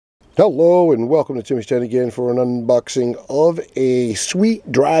Hello and welcome to Timmy's 10 again for an unboxing of a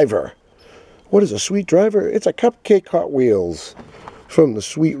Sweet Driver. What is a Sweet Driver? It's a Cupcake Hot Wheels from the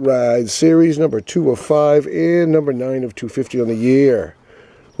Sweet Ride series, number 2 of 5 and number 9 of 250 on the year.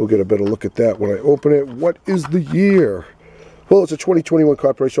 We'll get a better look at that when I open it. What is the year? Well, it's a 2021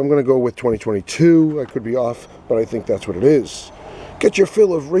 copyright, so I'm going to go with 2022. I could be off, but I think that's what it is. Get your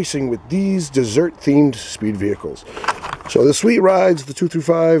fill of racing with these dessert-themed speed vehicles. So the Sweet Rides, the 2 through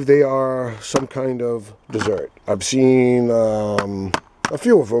 5, they are some kind of dessert. I've seen a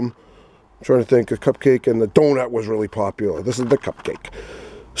few of them. I'm trying to think, a cupcake and the donut was really popular. This is the cupcake.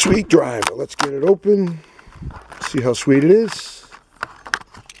 Sweet Driver. Let's get it open. See how sweet it is.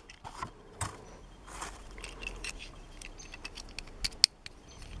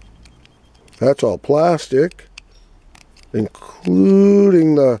 That's all plastic,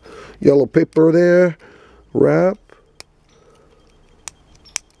 including the yellow paper there, wrap.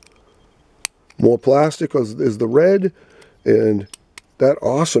 More plastic is the red, and that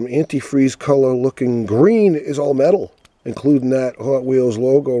awesome antifreeze color looking green is all metal, including that Hot Wheels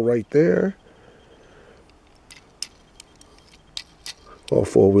logo right there. All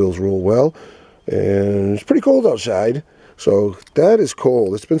four wheels roll well, and it's pretty cold outside, so that is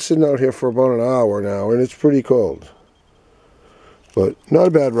cold. It's been sitting out here for about an hour now, and it's pretty cold. But not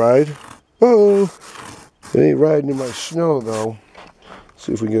a bad ride. Oh, it ain't riding in my snow though.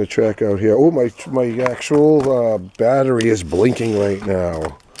 See if we can get a track out here. Oh, my actual battery is blinking right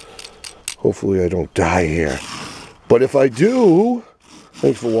now. Hopefully I don't die here. But if I do,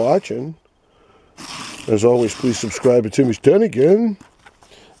 thanks for watching. As always, please subscribe to Timmy's 10 again.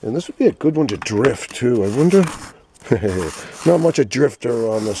 And this would be a good one to drift too. I wonder. Not much a drifter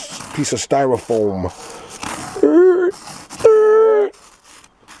on this piece of styrofoam.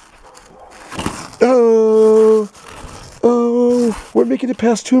 We're making it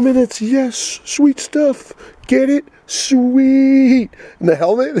past 2 minutes. Yes, sweet stuff. Get it? Sweet. And the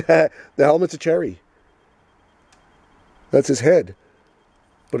helmet? The helmet's a cherry. That's his head.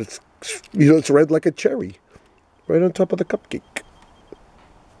 But it's, it's red like a cherry. Right on top of the cupcake.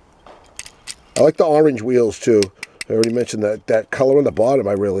 I like the orange wheels too. I already mentioned that color on the bottom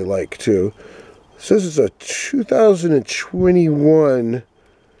I really like too. It says it's a 2021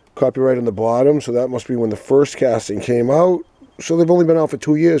 copyright on the bottom, so that must be when the first casting came out. So they've only been out for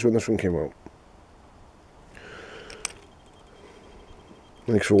 2 years when this one came out.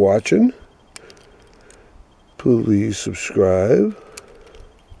 Thanks for watching. Please subscribe.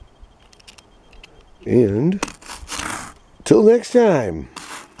 And till next time.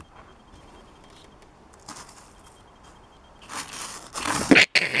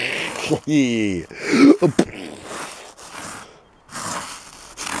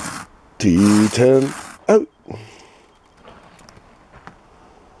 T10.